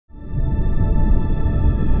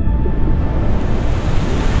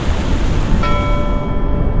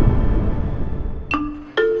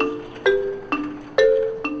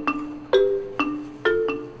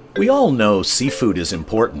all know seafood is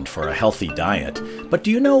important for a healthy diet, but do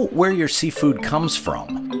you know where your seafood comes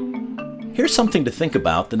from? Here's something to think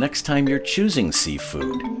about the next time you're choosing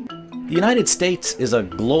seafood. The United States is a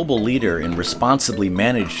global leader in responsibly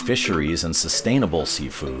managed fisheries and sustainable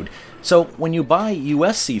seafood, so when you buy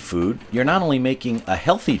U.S. seafood, you're not only making a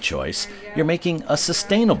healthy choice, you're making a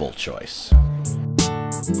sustainable choice.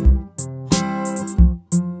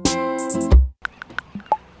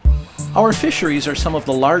 Our fisheries are some of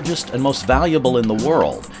the largest and most valuable in the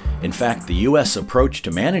world. In fact, the U.S. approach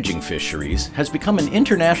to managing fisheries has become an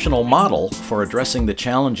international model for addressing the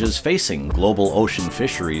challenges facing global ocean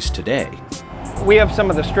fisheries today. We have some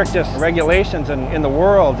of the strictest regulations in the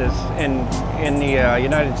world in the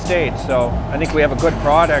United States, so I think we have a good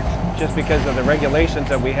product just because of the regulations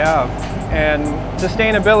that we have. And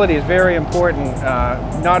sustainability is very important,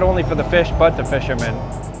 not only for the fish but the fishermen.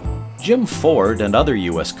 Jim Ford and other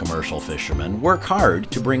U.S. commercial fishermen work hard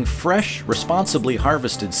to bring fresh, responsibly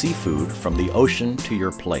harvested seafood from the ocean to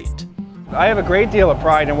your plate. I have a great deal of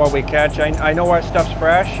pride in what we catch. I know our stuff's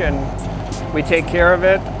fresh and we take care of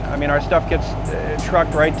it. I mean, our stuff gets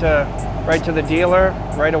trucked right to the dealer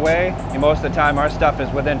right away. And most of the time our stuff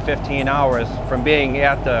is within 15 hours from being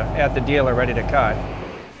at the dealer ready to cut.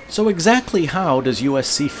 So exactly how does U.S.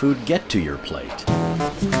 seafood get to your plate?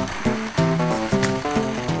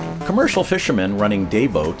 Commercial fishermen running day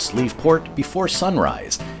boats leave port before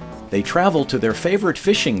sunrise. They travel to their favorite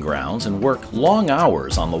fishing grounds and work long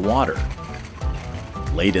hours on the water.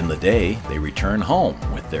 Late in the day, they return home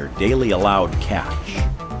with their daily allowed catch.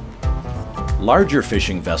 Larger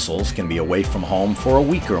fishing vessels can be away from home for a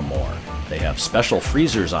week or more. They have special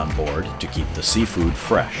freezers on board to keep the seafood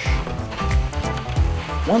fresh.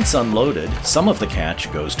 Once unloaded, some of the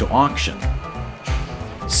catch goes to auction.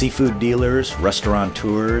 Seafood dealers,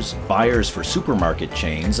 restaurateurs, buyers for supermarket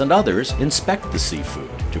chains, and others inspect the seafood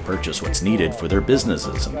to purchase what's needed for their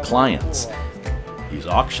businesses and clients. These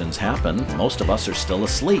auctions happen, most of us are still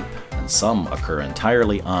asleep, and some occur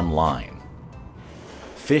entirely online.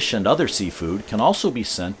 Fish and other seafood can also be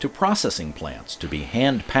sent to processing plants to be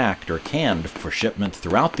hand-packed or canned for shipment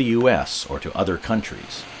throughout the U.S. or to other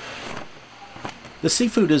countries. The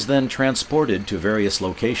seafood is then transported to various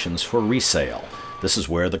locations for resale. This is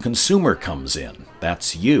where the consumer comes in.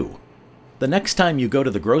 That's you. The next time you go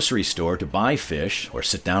to the grocery store to buy fish or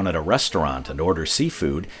sit down at a restaurant and order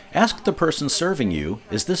seafood, ask the person serving you,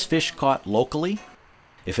 is this fish caught locally?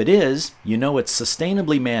 If it is, you know it's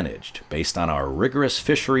sustainably managed based on our rigorous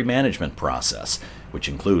fishery management process, which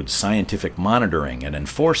includes scientific monitoring and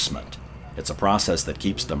enforcement. It's a process that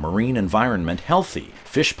keeps the marine environment healthy,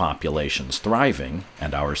 fish populations thriving,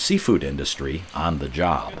 and our seafood industry on the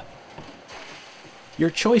job. Your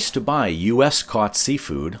choice to buy U.S.-caught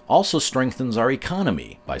seafood also strengthens our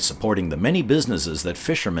economy by supporting the many businesses that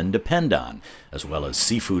fishermen depend on, as well as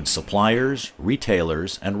seafood suppliers,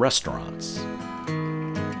 retailers, and restaurants.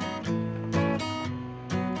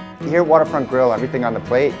 Here at Waterfront Grill, everything on the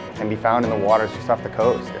plate can be found in the waters just off the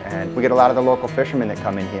coast. And we get a lot of the local fishermen that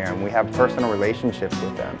come in here, and we have personal relationships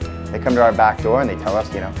with them. They come to our back door and they tell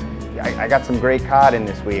us, you know, I got some great cod in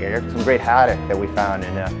this week, I got some great haddock that we found,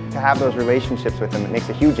 and to have those relationships with them, it makes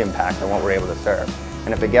a huge impact on what we're able to serve.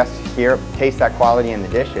 And if the guests here taste that quality in the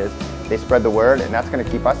dishes, they spread the word, and that's going to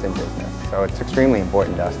keep us in business. So it's extremely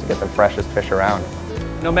important to us to get the freshest fish around.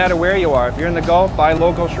 No matter where you are, if you're in the Gulf, buy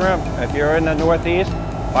local shrimp. If you're in the Northeast,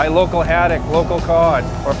 buy local haddock, local cod,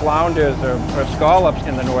 or flounders, or scallops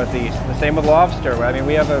in the Northeast. The same with lobster. I mean,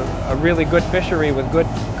 we have a really good fishery with good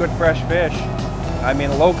fresh fish. I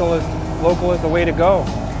mean, local is the way to go.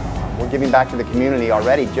 We're giving back to the community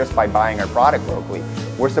already just by buying our product locally.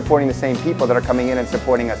 We're supporting the same people that are coming in and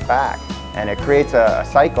supporting us back. And it creates a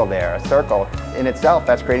cycle there, a circle in itself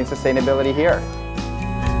that's creating sustainability here.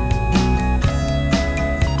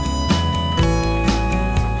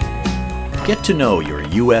 Get to know your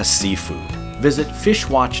U.S. seafood. Visit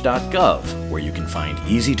FishWatch.gov, where you can find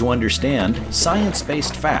easy-to-understand,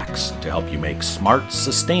 science-based facts to help you make smart,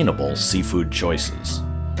 sustainable seafood choices.